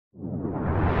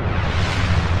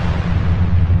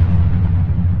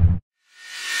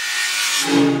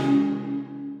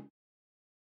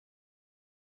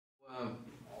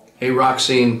Hey, rock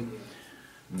scene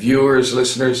viewers,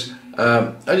 listeners,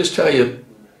 I'll just tell you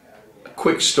a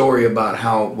quick story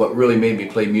about what really made me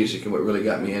play music and what really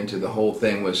got me into the whole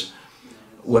thing was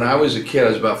when I was a kid. I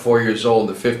was about 4 years old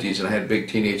in the 50s, and I had big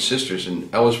teenage sisters,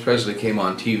 and Elvis Presley came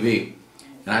on TV,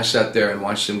 and I sat there and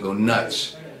watched him go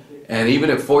nuts. And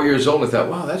even at 4 years old, I thought,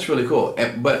 wow, that's really cool.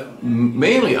 But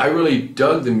mainly, I really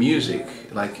dug the music.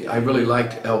 Like, I really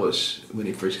liked Elvis when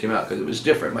he first came out because it was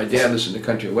different. My dad listened to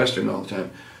country and western all the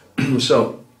time.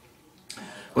 So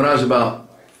when I was about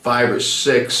 5 or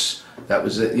 6, that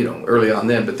was it, you know, early on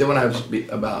then. But then when I was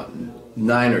about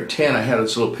 9 or 10, I had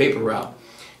this little paper route,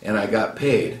 and I got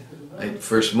paid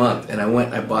first month, and I went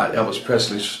and I bought Elvis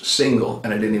Presley's single,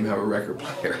 and I didn't even have a record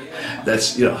player.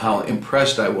 That's, you know, how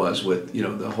impressed I was with, you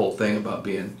know, the whole thing about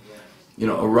being, you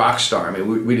know, a rock star. I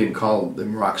mean, we didn't call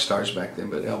them rock stars back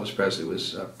then, but Elvis Presley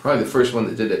was probably the first one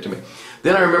that did that to me.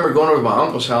 Then I remember going over to my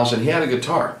uncle's house, and he had a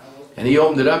guitar, and he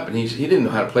opened it up, and he didn't know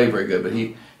how to play very good, but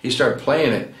he started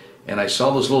playing it, and I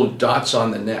saw those little dots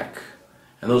on the neck,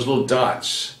 and those little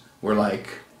dots were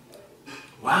like,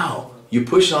 wow, you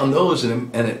push on those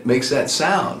and it makes that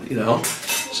sound, you know.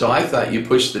 So I thought you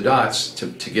push the dots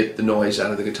to get the noise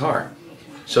out of the guitar.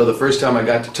 So the first time I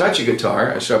got to touch a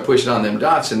guitar, I started pushing on them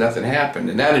dots and nothing happened,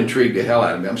 and that intrigued the hell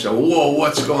out of me. I'm saying, whoa,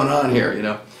 what's going on here, you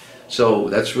know? So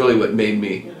that's really what made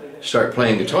me start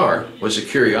playing guitar, was a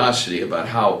curiosity about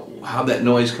how that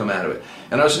noise come out of it.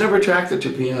 And I was never attracted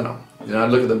to piano. You know,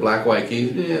 I'd look at the black white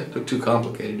keys, it looked too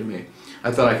complicated to me.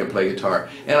 I thought I could play guitar,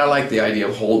 and I liked the idea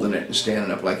of holding it and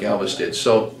standing up like Elvis did.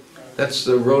 So that's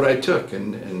the road I took,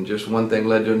 and just one thing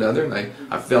led to another, and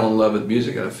I fell in love with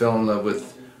music, and I fell in love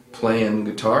with playing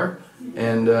guitar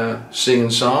and singing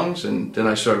songs, and then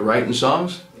I started writing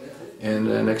songs,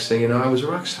 and next thing you know, I was a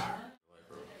rock star.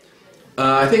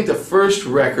 I think the first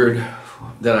record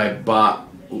that I bought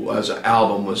as an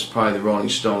album was probably the Rolling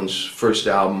Stones' first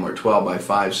album, or 12 by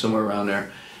 5, somewhere around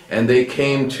there, and they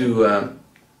came to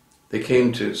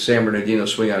San Bernardino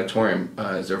Swing Auditorium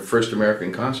as their first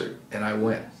American concert, and I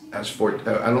went. I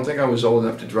don't think I was old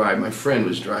enough to drive. My friend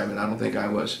was driving. I don't think I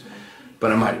was,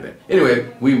 but I might have been.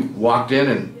 Anyway, we walked in,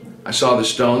 and I saw the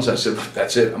Stones. I said,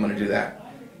 that's it, I'm going to do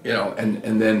that. You know,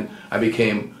 and then I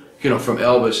became, you know, from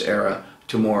Elvis era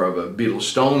to more of a Beatles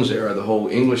Stones era, the whole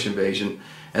English invasion.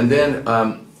 And then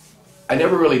I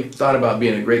never really thought about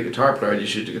being a great guitar player. I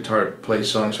just used the guitar to play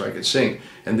songs so I could sing.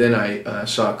 And then I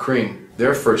saw Cream,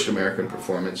 their first American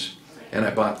performance, and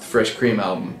I bought the Fresh Cream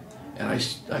album, and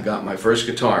I got my first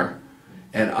guitar,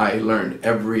 and I learned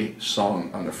every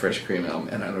song on the Fresh Cream album,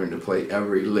 and I learned to play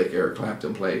every lick Eric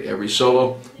Clapton played, every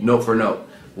solo, note for note,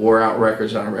 wore out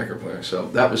records on a record player. So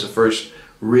that was the first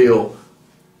real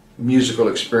musical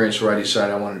experience where I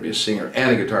decided I wanted to be a singer and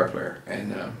a guitar player,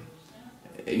 and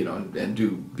you know,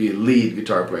 and be a lead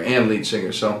guitar player and lead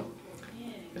singer. So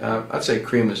I'd say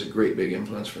Cream is a great big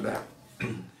influence for that.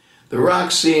 The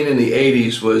rock scene in the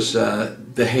 80s was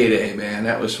the heyday, man.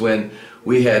 That was when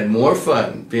we had more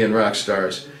fun being rock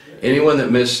stars. Anyone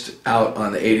that missed out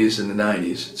on the 80s and the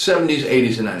 90s, 70s,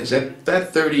 80s, and 90s,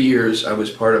 that 30 years I was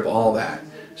part of all that.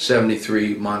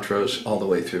 73, Montrose, all the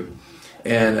way through.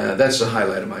 And that's the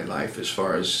highlight of my life as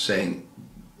far as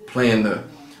playing the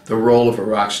role of a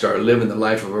rock star, living the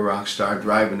life of a rock star,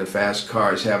 driving the fast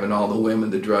cars, having all the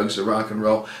women, the drugs, the rock and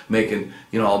roll, making,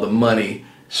 you know, all the money,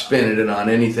 spending it on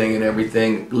anything and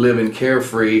everything, living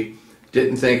carefree,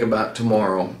 didn't think about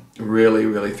tomorrow, really,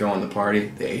 really throwing the party.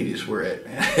 The 80s were it,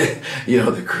 man. You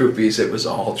know, the groupies, it was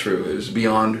all true. It was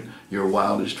beyond your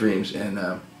wildest dreams. And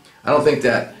I don't think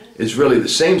that is really the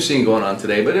same scene going on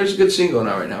today, but there's a good scene going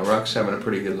on right now. Rock's having a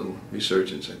pretty good little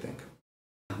resurgence, I think.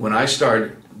 When I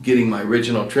started getting my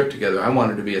original trip together, I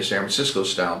wanted to be a San Francisco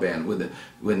style band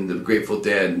when the Grateful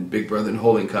Dead and Big Brother and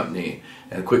Holding Company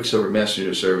and Quicksilver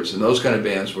Messenger Service and those kind of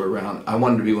bands were around. I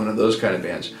wanted to be one of those kind of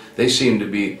bands. They seemed to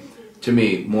be, to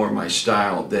me, more my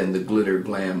style than the glitter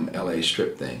glam LA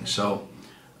strip thing. So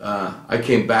I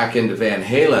came back into Van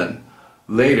Halen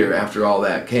later after all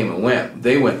that came and went.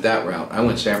 They went that route. I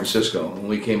went San Francisco. When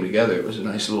we came together, it was a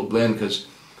nice little blend because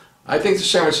I think the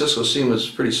San Francisco scene was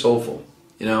pretty soulful.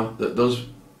 You know, those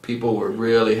people were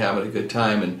really having a good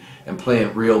time and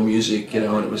playing real music, you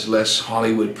know, and it was less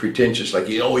Hollywood pretentious, like,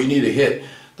 oh, you need a hit.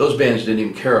 Those bands didn't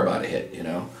even care about a hit, you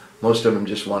know. Most of them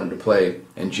just wanted to play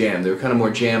and jam. They were kind of more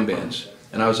jam bands,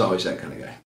 and I was always that kind of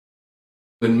guy.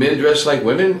 When men dressed like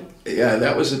women, yeah,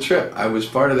 that was a trip. I was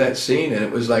part of that scene, and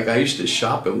it was like I used to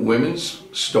shop at women's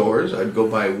stores. I'd go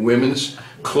buy women's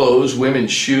clothes,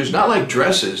 women's shoes, not like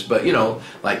dresses, but, you know,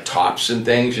 like tops and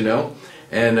things, you know.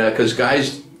 And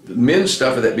because men's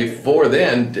stuff that before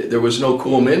then, there was no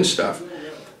cool men's stuff.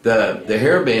 the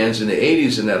hair bands in the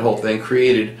 80s and that whole thing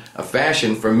created a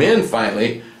fashion for men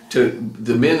finally.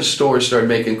 The men's stores started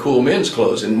making cool men's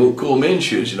clothes and cool men's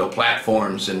shoes, you know,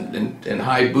 platforms and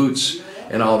high boots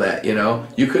and all that, you know.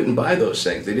 You couldn't buy those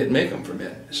things. They didn't make them for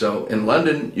men. So in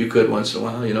London, you could once in a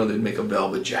while, you know, they'd make a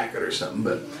velvet jacket or something.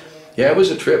 But yeah, it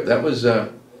was a trip. That was,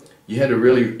 you had to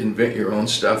really invent your own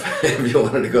stuff if you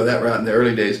wanted to go that route in the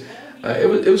early days.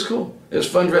 It was cool. It was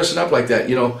fun dressing up like that,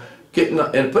 you know, getting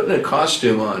and putting a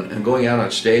costume on and going out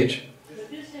on stage.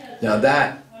 Now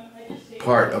that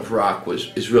part of rock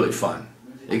is really fun.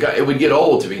 It would get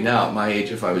old to me now at my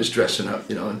age if I was dressing up,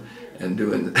 you know, and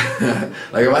doing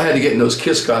like if I had to get in those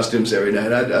Kiss costumes every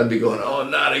night, I'd be going, oh,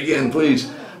 not again,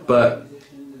 please. But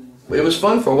it was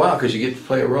fun for a while because you get to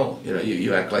play a role. You know,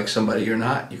 you act like somebody you're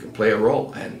not. You can play a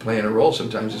role, and playing a role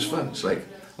sometimes is fun. It's like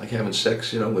having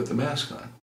sex, you know, with the mask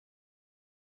on.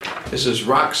 This is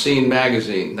Rock Scene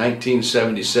Magazine,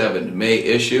 1977, May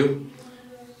issue,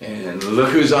 and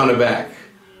look who's on the back.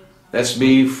 That's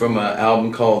me from an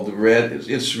album called The Red.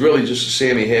 It's really just a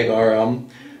Sammy Hagar album,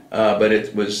 but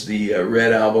it was the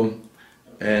Red album,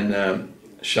 and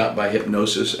shot by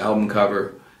Hypnosis. Album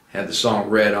cover had the song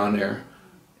Red on there,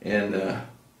 and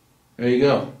there you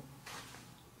go.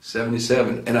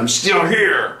 77, and I'm still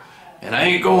here, and I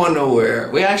ain't going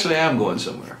nowhere. We actually am going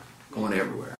somewhere, going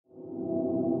everywhere.